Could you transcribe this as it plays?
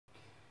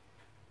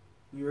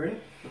You ready?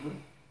 Mm-hmm.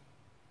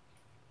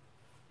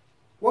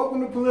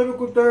 Welcome to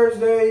Political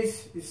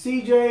Thursdays. It's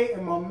CJ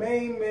and my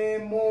main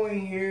man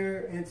Moyne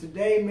here. And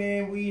today,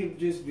 man, we've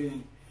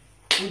been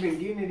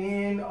getting it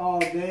in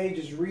all day,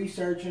 just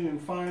researching and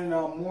finding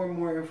out more and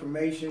more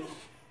information.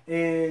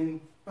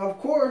 And of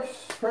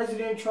course,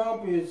 President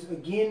Trump is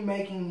again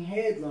making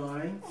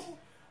headlines.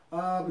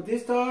 But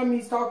this time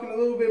he's talking a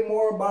little bit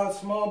more about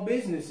small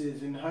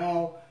businesses and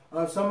how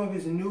some of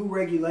his new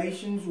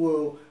regulations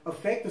will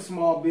affect the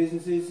small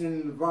businesses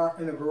in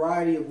a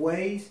variety of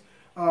ways,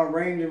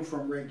 ranging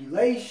from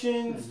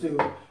regulations to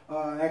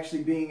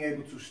actually being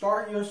able to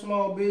start your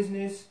small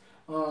business,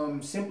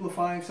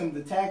 simplifying some of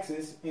the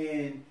taxes.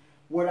 And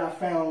what I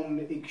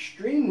found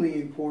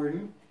extremely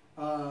important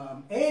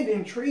and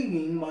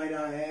intriguing, might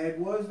I add,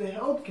 was the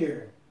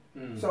healthcare.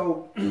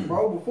 So,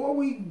 bro, before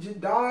we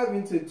dive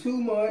into too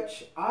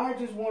much, I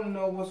just want to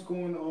know what's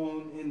going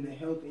on in the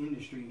health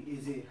industry.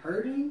 Is it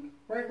hurting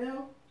right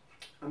now?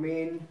 I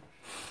mean,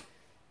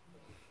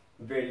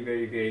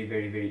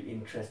 very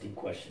interesting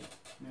question.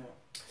 Yeah.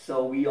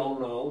 So we all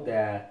know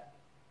that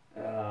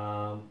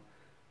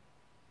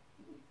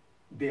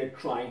they're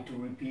trying to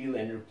repeal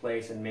and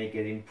replace and make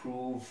it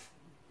improve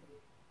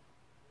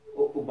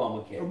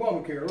Obamacare.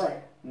 Obamacare,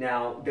 right.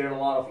 Now, there are a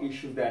lot of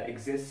issues that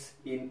exist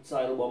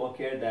inside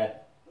Obamacare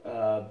that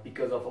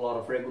because of a lot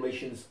of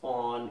regulations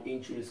on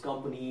insurance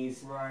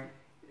companies, right.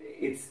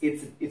 It's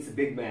a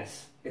big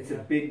mess. It's a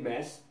big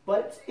mess,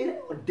 but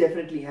it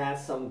definitely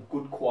has some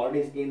good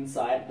qualities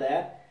inside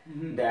that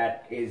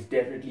that is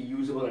definitely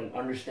usable and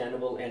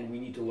understandable, and we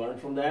need to learn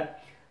from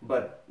that.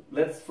 But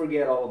let's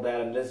forget all of that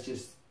and let's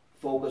just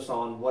focus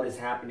on what is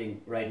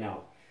happening right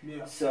now.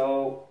 Yeah.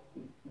 So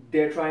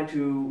they're trying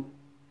to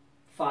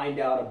find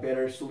out a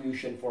better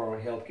solution for our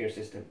healthcare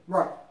system.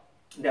 Right.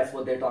 That's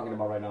what they're talking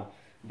about right now.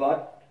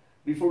 But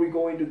before we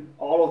go into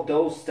all of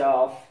those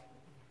stuff,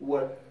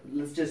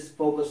 let's just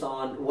focus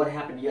on what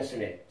happened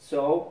yesterday.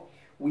 So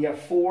we have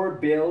 4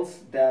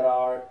 bills that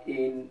are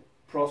in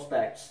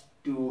prospects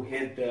to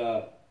hit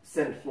the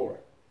Senate floor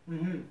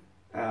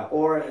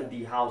or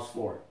the House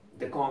floor,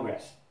 the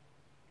Congress,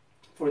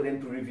 for them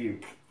to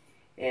review.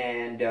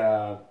 And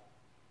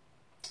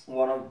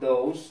one of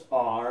those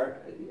are,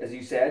 as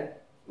you said,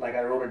 like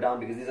I wrote it down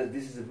because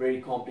this is a very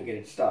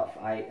complicated stuff.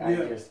 I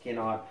just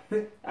cannot.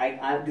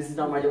 This is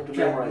not my job to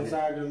memorize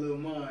inside your little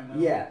mind. Huh?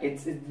 Yeah,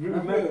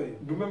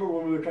 remember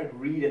when we were trying to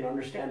read and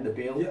understand the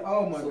bill? Yeah.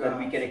 Oh my god. So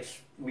that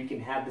we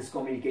can have this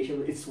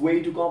communication. It's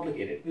way too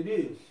complicated. It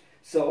is.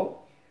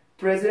 So,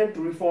 President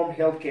to reform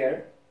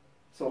healthcare.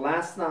 So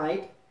last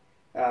night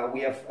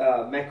we have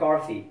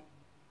McCarty.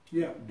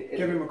 Yeah.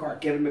 Kevin McCarty.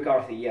 Kevin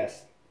McCarty.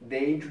 Yes,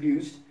 they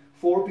introduced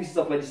 4 pieces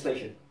of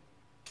legislation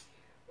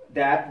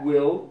that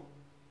will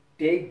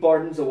take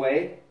burdens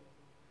away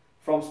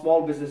from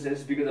small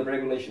businesses because of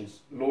regulations,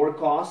 lower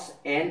costs,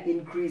 and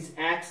increase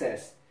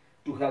access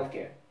to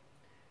healthcare.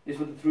 These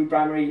were the 3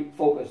 primary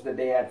focus that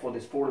they had for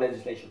these 4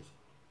 legislations.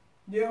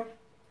 Yeah.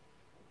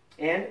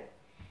 And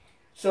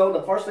so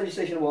the first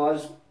legislation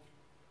was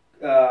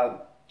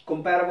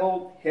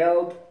Compatible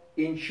Health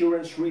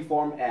Insurance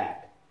Reform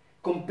Act.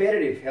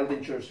 Competitive Health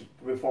Insurance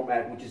Reform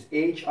Act, which is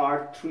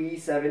H.R.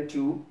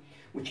 372,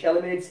 which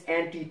eliminates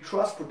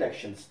antitrust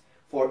protections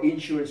for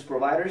insurance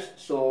providers,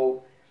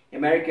 so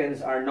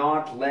Americans are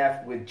not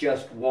left with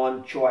just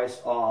one choice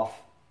of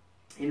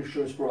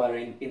insurance provider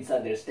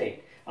inside their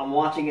state. I'm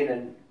watching it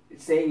and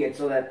saying it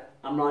so that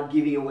I'm not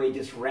giving away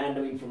just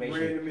random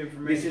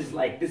information. This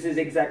is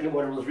exactly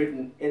what was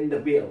written in the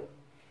bill.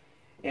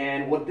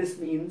 And what this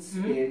means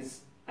is,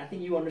 I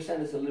think you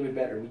understand this a little bit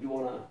better. Would you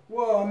want to?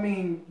 Well, I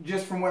mean,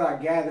 just from what I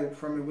gathered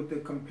from it with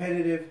the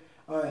Competitive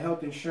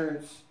Health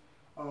Insurance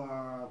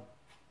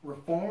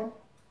Reform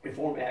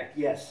Act,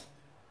 yes.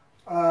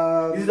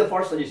 This is the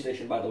first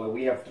legislation, by the way.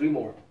 We have 3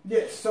 more.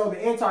 Yes, so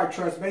the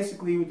antitrust,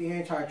 basically what the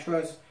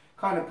antitrust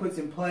kind of puts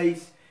in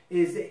place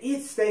is that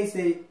it states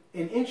that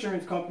an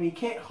insurance company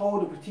can't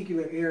hold a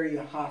particular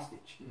area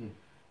hostage.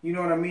 You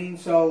know what I mean?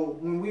 So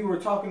when we were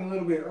talking a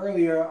little bit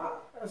earlier,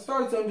 I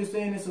started to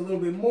understand this a little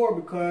bit more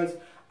because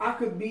I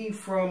could be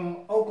from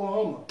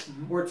Oklahoma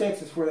or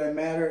Texas for that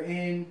matter,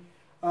 and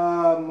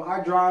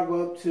I drive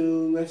up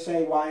to, let's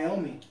say,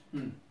 Wyoming.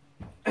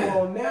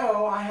 Well,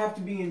 now I have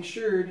to be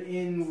insured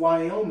in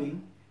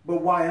Wyoming,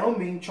 but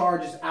Wyoming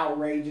charges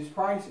outrageous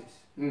prices.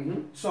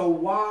 So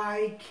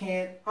why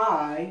can't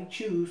I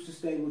choose to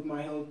stay with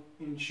my health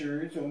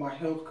insurance or my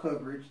health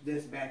coverage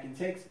that's back in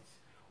Texas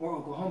or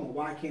Oklahoma?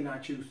 Why can't I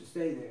choose to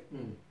stay there?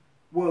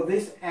 Well,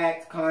 this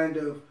act kind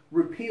of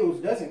repeals,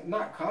 but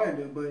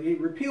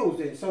it repeals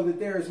it so that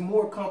there is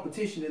more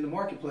competition in the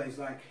marketplace.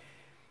 Like,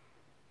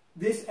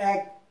 this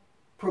act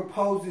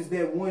proposes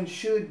that one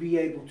should be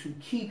able to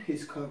keep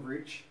his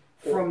coverage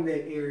from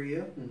that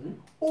area,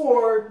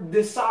 or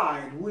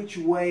decide which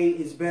way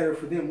is better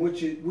for them,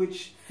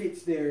 which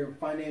fits their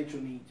financial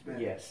needs better.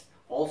 Yes.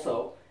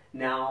 Also,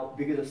 now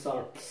because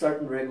of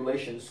certain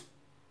regulations,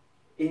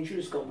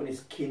 insurance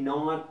companies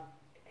cannot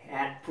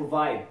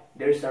provide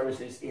their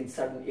services in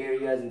certain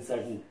areas, in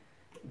certain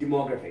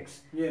demographics.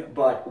 Yeah.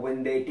 But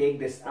when they take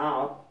this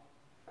out,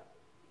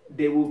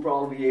 they will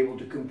probably be able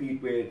to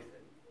compete with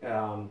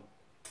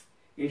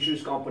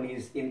insurance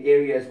companies in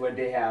areas where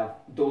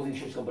those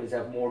insurance companies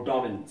have more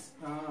dominance.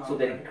 So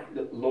okay.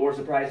 that it lowers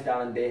the price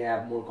down and they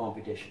have more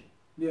competition.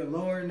 Yeah,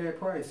 lowering that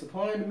price.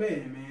 Supply and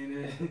demand,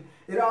 man.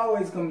 It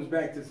always comes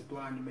back to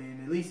supply and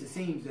demand. At least it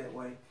seems that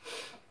way.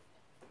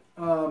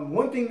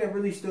 One thing that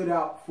really stood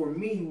out for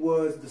me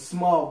was the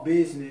small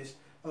business,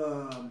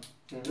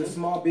 the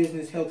Small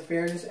Business Health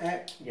Fairness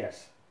Act.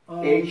 Yes.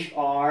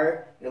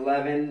 HR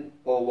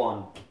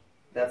 1101.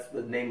 That's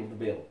the name of the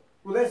bill.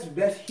 Well,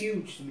 that's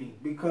huge to me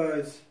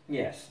because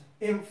yes,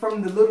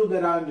 from the little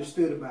that I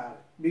understood about it,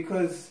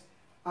 because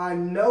I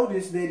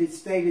noticed that it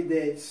stated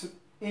that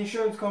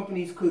insurance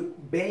companies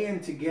could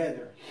band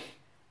together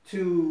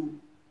to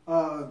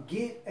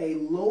get a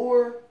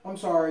lower. I'm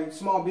sorry,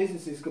 small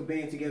businesses could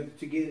band together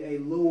to get a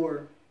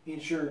lower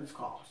insurance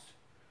cost.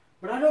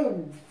 But I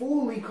don't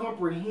fully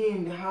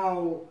comprehend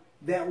how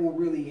that will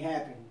really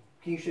happen.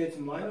 Can you shed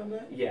some light on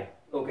that? Yeah.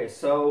 Okay.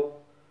 So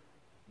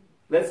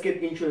let's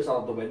get insurance out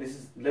of the way.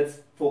 Let's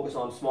focus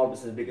on small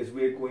business because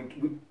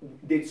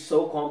it's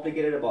so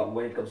complicated about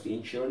when it comes to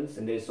insurance,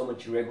 and there's so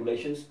much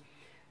regulations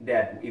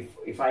that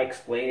if I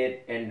explain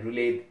it and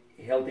relate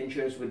health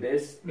insurance with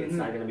this, it's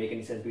not going to make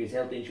any sense because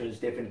health insurance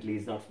definitely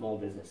is not small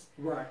business.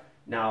 Right.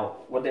 Now,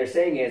 what they're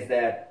saying is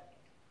that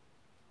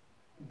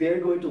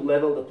they're going to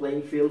level the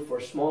playing field for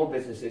small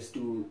businesses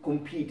to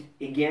compete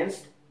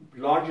against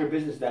larger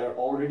businesses that are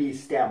already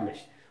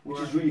established, which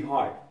is really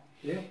hard.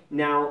 Yeah.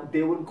 Now,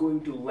 they were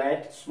going to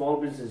let small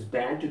businesses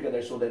band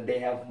together so that they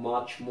have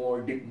much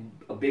more,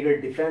 a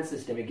bigger defense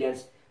system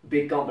against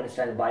big companies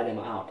trying to buy them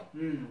out.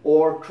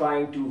 Or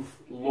trying to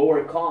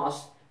lower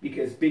costs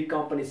because big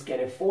companies can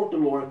afford to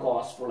lower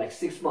costs for like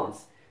 6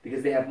 months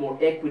because they have more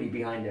equity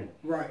behind them.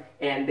 Right.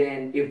 And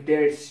then if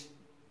there's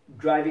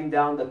driving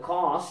down the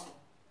cost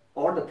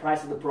or the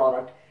price of the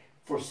product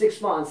for 6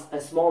 months, a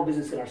small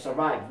business cannot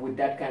survive with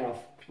that kind of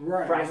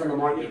price on the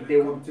market. They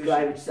would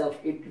drive itself.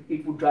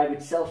 It would drive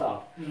itself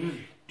out.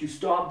 To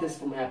stop this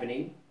from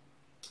happening,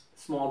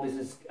 small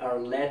businesses are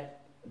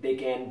they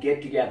can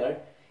get together,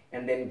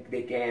 and then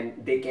they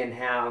can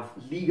have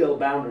legal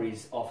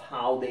boundaries of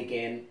how they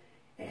can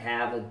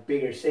have a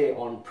bigger say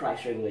on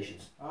price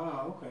regulations.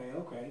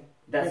 Okay.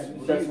 That's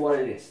what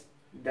it is.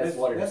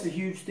 That's a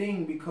huge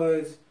thing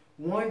because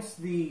once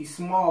the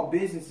small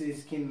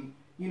businesses can,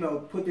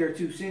 put their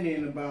 2 cents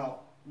in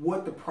about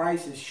what the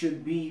prices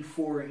should be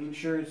for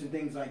insurance and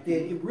things like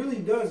that, it really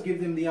does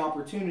give them the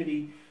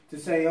opportunity to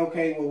say,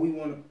 okay, well,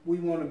 we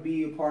want to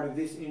be a part of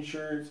this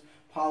insurance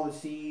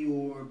policy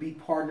or be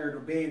partnered or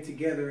band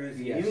together as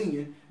a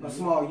union, a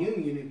small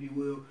union, if you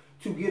will,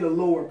 to get a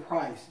lower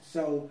price.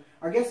 So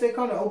I guess that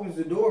kind of opens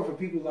the door for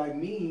people like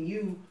me and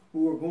you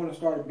who are going to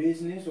start a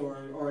business or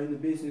are in the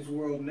business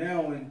world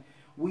now, and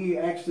we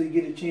actually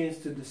get a chance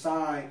to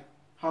decide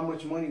how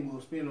much money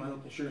we'll spend on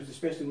health insurance,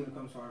 especially when it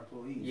comes to our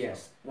employees.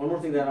 Yes. One more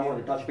thing that I want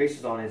to touch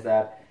bases on is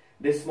that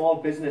this Small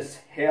Business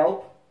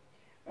Health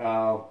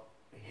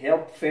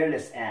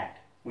Fairness Act,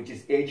 which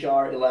is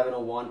HR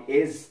 1101,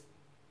 is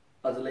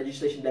the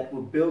legislation that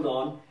will build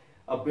on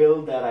a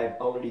bill that I've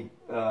already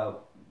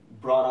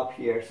brought up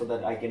here so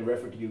that I can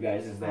refer to you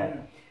guys, is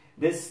that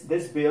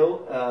this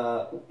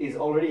bill is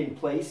already in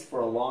place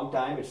for a long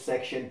time. It's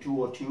Section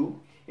 202.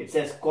 It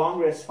says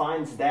Congress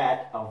finds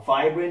that a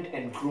vibrant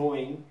and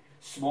growing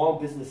small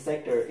business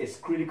sector is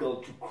critical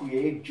to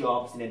create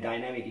jobs in a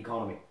dynamic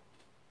economy.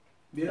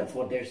 Yeah. That's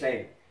what they're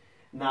saying.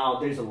 Now,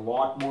 there's a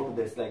lot more to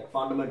this, like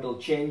fundamental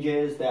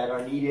changes that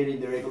are needed in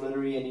the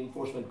regulatory and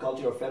enforcement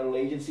culture of federal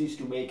agencies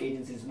to make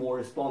agencies more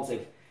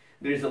responsive.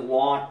 There's a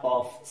lot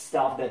of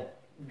stuff that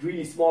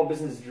really small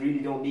businesses really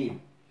don't need.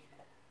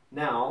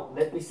 Now,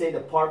 let me say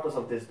the purpose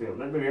of this bill.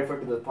 Let me refer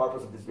to the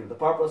purpose of this bill. The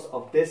purpose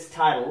of this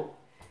title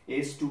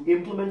is to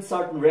implement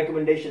certain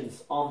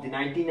recommendations of the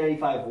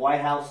 1995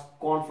 White House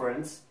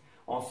Conference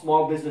on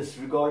Small Business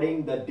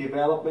regarding the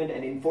development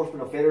and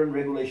enforcement of federal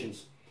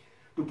regulations,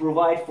 to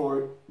provide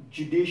for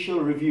judicial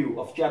review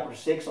of Chapter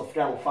 6 of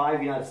Title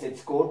 5 United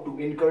States Code, to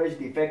encourage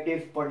the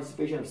effective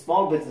participation of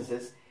small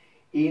businesses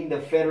in the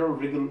Federal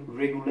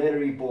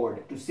Regulatory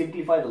Board, to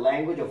simplify the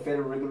language of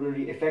federal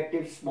regulatory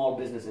effective small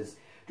businesses,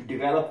 to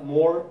develop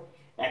more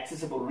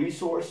accessible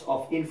resource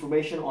of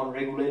information on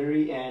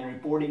regulatory and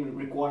reporting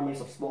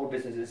requirements of small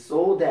businesses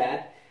so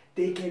that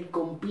they can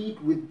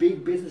compete with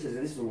big businesses.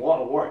 And this is a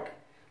lot of work,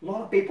 a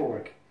lot of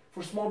paperwork.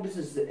 For small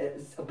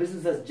businesses, a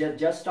business that's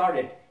just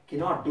started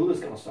cannot do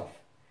this kind of stuff.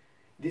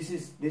 This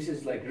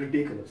is like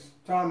ridiculous.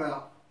 Time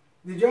out.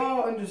 Did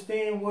y'all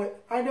understand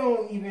what?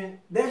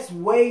 That's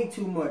way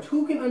too much.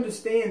 Who can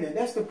understand that?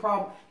 That's the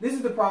problem. This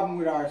is the problem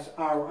with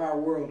our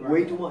world right now.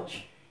 Way too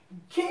much.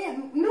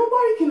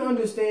 Nobody can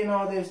understand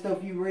all that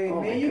stuff you read,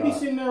 man. You be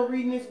sitting there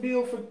reading this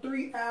bill for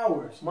 3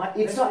 hours. I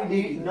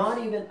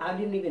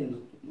didn't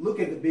even look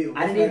at the bill.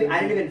 I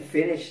didn't even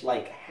finish,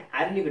 I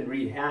didn't even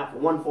read half,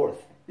 1/4.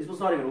 This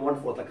was not even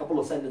 1/4, a couple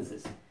of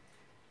sentences.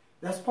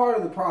 That's part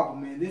of the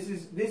problem, man. This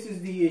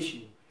is the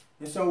issue.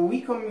 And so we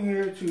come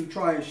here to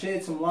try and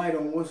shed some light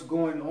on what's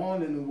going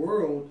on in the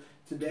world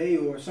today,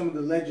 or some of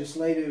the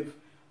legislative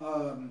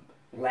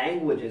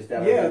languages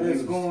that that's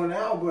used. Going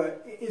out.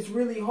 But it's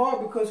really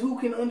hard because who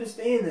can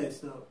understand that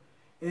stuff?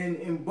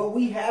 But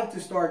we have to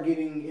start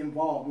getting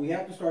involved. We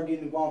have to start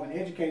getting involved and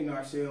educating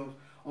ourselves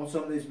on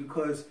some of this,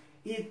 because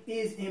it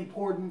is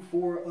important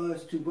for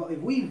us to vote. If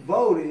we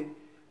voted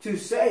to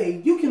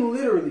say, you can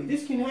literally,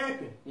 this can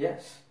happen.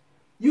 Yes.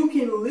 You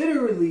can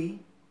literally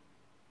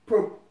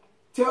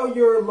tell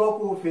your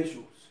local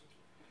officials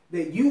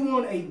that you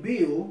want a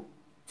bill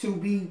to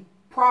be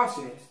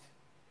processed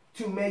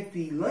to make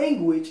the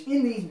language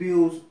in these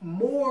bills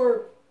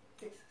more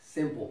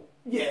simple.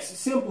 Yes,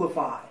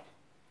 simplified,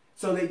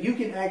 so that you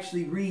can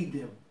actually read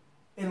them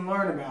and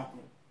learn about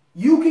them.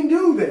 You can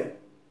do that.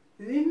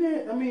 Isn't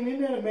that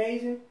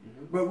amazing?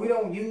 Mm-hmm. But we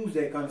don't use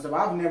that kind of stuff.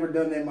 I've never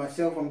done that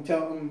myself.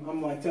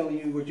 I'm like telling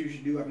you what you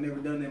should do. I've never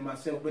done that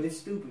myself. But it's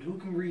stupid. Who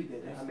can read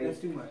that? That's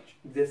too much.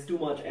 That's too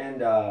much.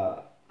 And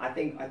I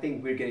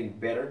think we're getting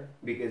better,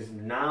 because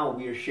now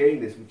we are sharing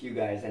this with you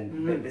guys,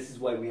 and this is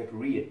why we have to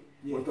read it.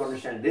 Yes. We have to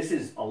understand this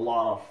is a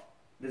lot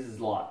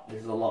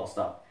of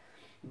stuff.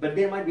 But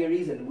there might be a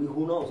reason.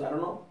 Who knows? I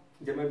don't know.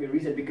 There might be a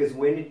reason, because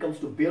when it comes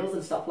to bills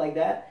and stuff like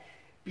that,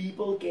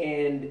 people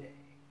can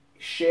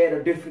share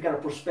a different kind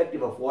of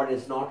perspective of what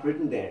is not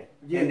written there,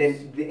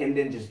 yes. and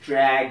then just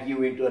drag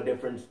you into a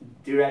different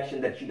direction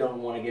that you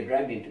don't want to get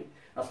dragged into.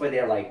 That's why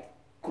they're like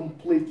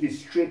completely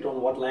strict on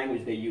what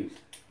language they use.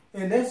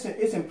 And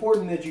it's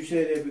important that you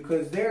said that,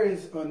 because there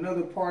is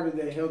another part of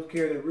that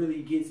healthcare that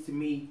really gets to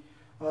me,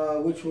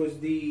 which was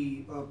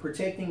the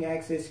Protecting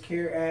Access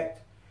Care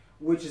Act,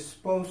 which is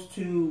supposed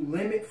to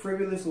limit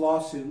frivolous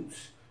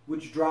lawsuits,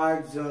 which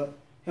drives up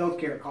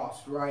healthcare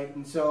costs, right?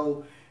 And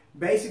so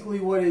basically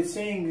what it's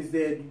saying is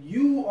that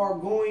you are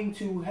going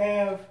to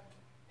have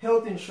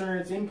health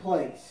insurance in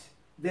place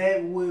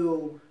that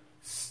will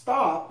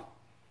stop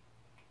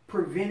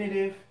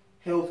preventative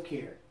health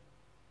care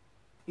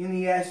in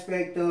the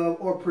aspect of,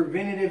 or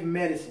preventative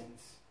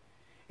medicines.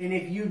 And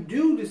if you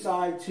do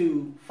decide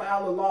to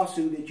file a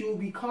lawsuit, that you will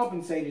be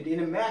compensated in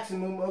a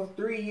maximum of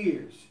 3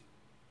 years.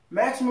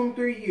 Maximum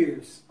 3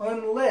 years,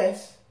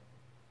 unless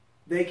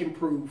they can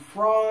prove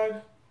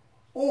fraud,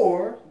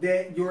 or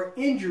that your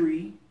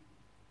injury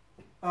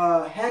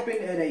happened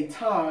at a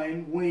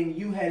time when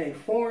you had a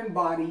foreign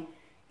body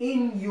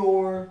in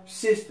your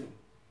system.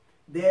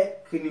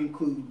 That could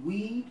include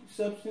weed,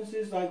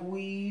 substances like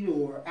weed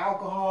or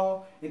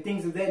alcohol and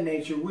things of that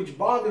nature, which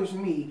bothers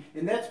me.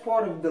 And that's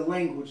part of the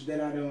language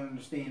that I don't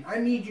understand. I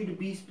need you to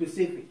be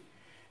specific,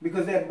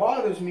 because that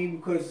bothers me,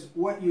 because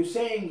what you're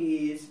saying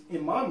is,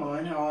 in my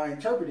mind, how I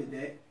interpreted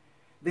that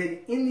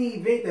in the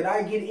event that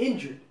I get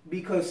injured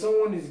because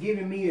someone is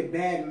giving me a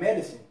bad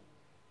medicine,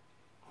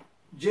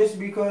 just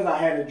because I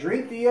had a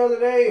drink the other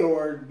day,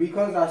 or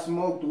because I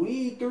smoked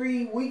weed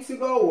 3 weeks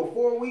ago or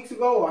 4 weeks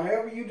ago, or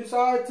however you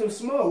decide to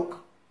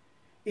smoke,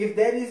 if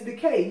that is the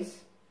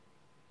case,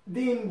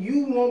 then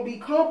you won't be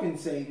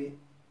compensated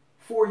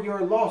for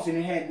your loss, and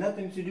it had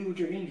nothing to do with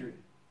your injury.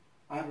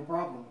 I have a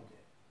problem with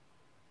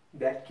that.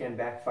 That can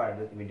backfire.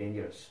 That can be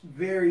dangerous.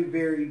 Very,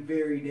 very,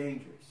 very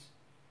dangerous.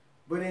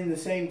 But in the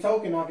same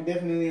token, I can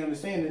definitely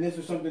understand, and this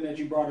was something that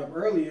you brought up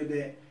earlier,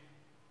 that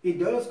it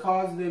does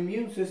cause the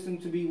immune system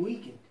to be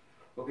weakened.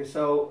 Okay,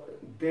 so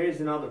there is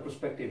another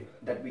perspective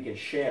that we can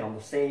share on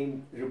the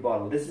same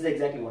rebuttal. This is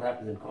exactly what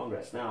happens in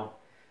Congress. Now,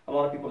 a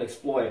lot of people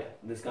exploit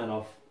this kind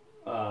of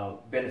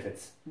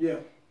benefits. Yeah.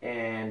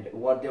 And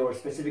what they were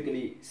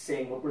specifically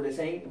saying, what were they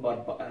saying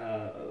about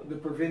the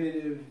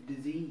preventative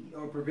disease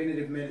or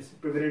preventative medicine?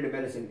 Preventative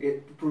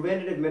medicine.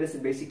 Preventative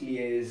medicine basically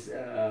is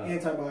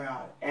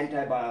antibiotics.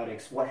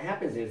 Antibiotics. What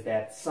happens is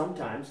that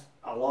sometimes,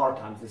 a lot of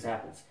times this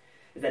happens,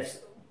 is that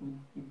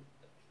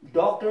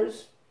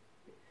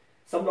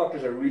some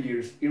doctors are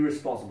really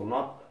irresponsible.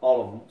 Not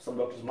all of them. Some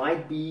doctors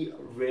might be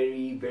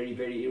very, very,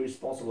 very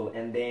irresponsible,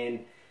 and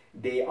then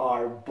they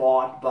are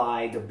bought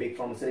by the big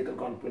pharmaceutical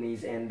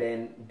companies, and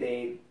then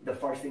the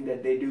first thing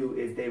that they do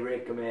is they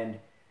recommend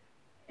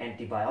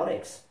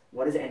antibiotics.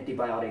 What is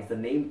antibiotics? The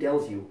name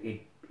tells you.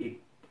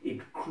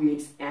 It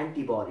creates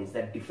antibodies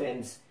that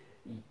defends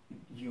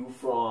you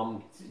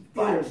from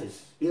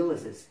viruses,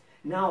 illnesses.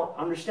 Now,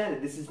 understand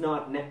that this is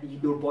not,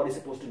 your body is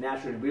supposed to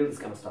naturally build this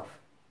kind of stuff.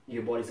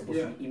 Your body is supposed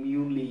to be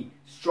immunely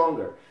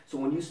stronger. So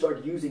when you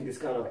start using this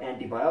kind of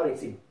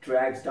antibiotics, it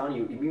drags down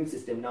your immune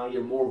system. Now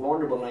you're more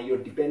vulnerable. Now you're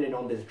dependent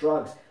on these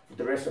drugs for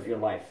the rest of your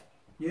life.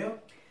 Yeah.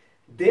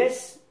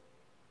 This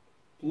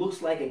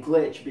looks like a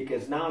glitch,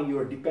 because now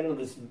you're dependent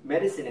on this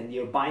medicine, and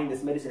you're buying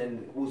this medicine,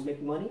 and who's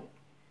making money?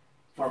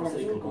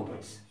 Pharmaceutical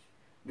companies.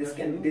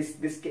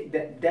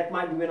 That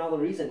might be another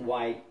reason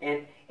why.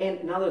 And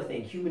another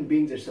thing, human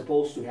beings are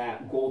supposed to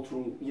go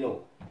through,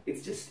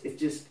 it's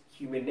just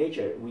human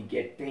nature. We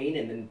get pain,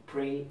 and then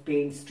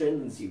pain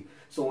strengthens you.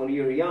 So when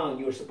you're young,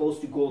 you're supposed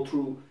to go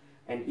through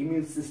an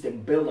immune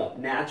system buildup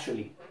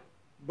naturally.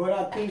 But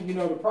I think,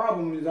 the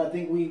problem is, I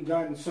think we've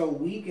gotten so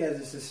weak as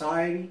a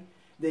society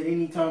that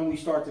anytime we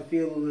start to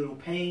feel a little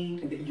pain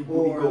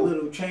or a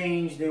little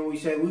change, then we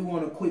say we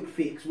want a quick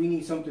fix. We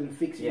need something to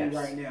fix me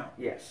right now.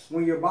 Yes.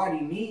 When your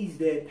body needs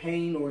that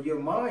pain, or your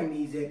mind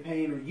needs that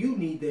pain, or you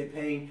need that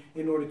pain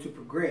in order to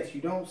progress.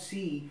 You don't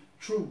see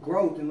true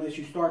growth unless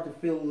you start to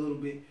feel a little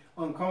bit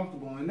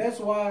uncomfortable. And that's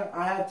why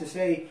I have to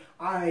say,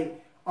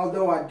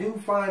 although I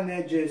do find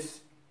that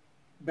just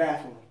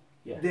baffling,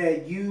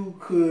 that you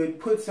could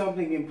put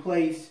something in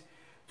place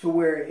to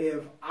where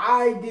if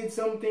I did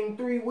something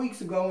 3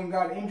 weeks ago and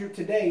got injured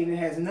today and it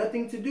has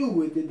nothing to do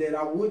with it, that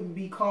I wouldn't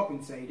be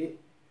compensated.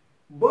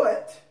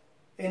 But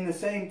in the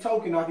same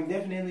token, I can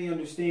definitely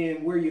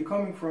understand where you're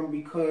coming from,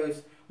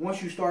 because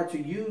once you start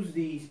to use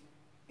these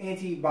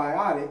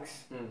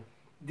antibiotics,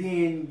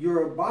 then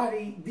your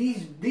body,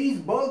 these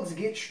bugs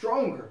get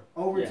stronger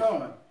over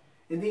time.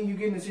 And then you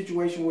get in a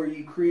situation where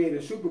you create a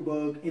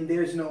superbug and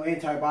there's no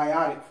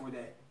antibiotic for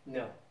that.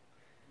 No.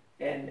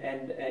 And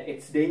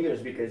it's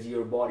dangerous because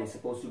your body is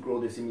supposed to grow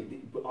this.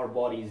 Our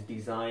body is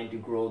designed to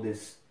grow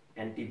this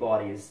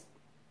antibodies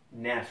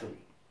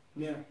naturally.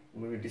 Yeah.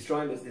 When we're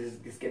destroying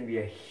this can be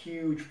a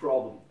huge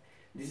problem.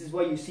 This is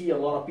why you see a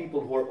lot of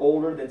people who are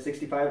older than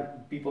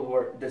 65, people who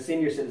are the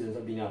senior citizens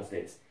of the United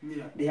States.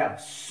 Yeah. They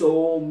have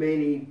so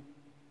many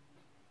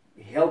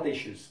health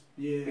issues.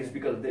 Yeah. It's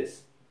because of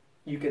this.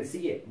 You can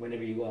see it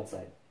whenever you go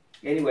outside.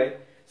 Anyway,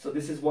 so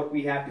this is what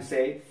we have to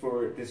say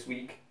for this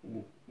week.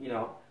 You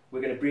know,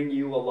 we're going to bring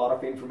you a lot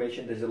of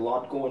information. There's a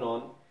lot going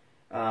on.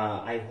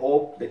 I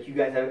hope that you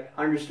guys have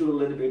understood a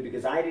little bit,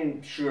 because I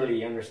didn't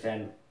surely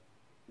understand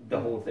the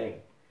whole thing.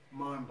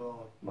 Mind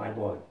blowing. Mind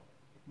blowing.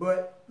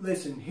 But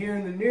listen, here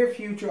in the near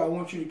future, I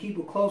want you to keep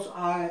a close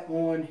eye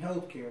on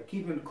healthcare.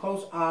 Keeping a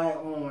close eye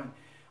on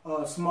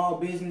small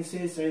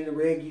businesses and the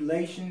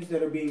regulations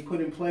that are being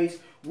put in place.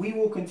 We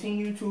will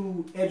continue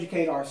to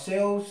educate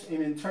ourselves,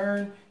 and in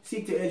turn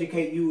seek to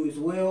educate you as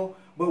well.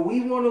 But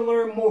we want to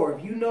learn more.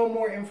 If you know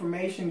more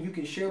information, you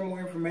can share more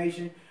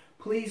information.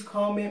 Please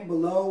comment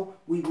below.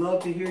 We'd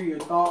love to hear your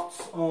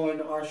thoughts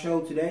on our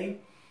show today.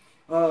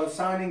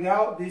 Signing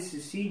out, this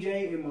is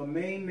CJ and my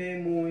main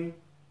man Moin.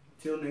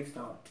 Till next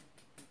time.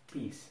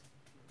 Peace.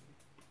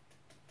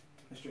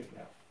 Let's drink it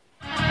out.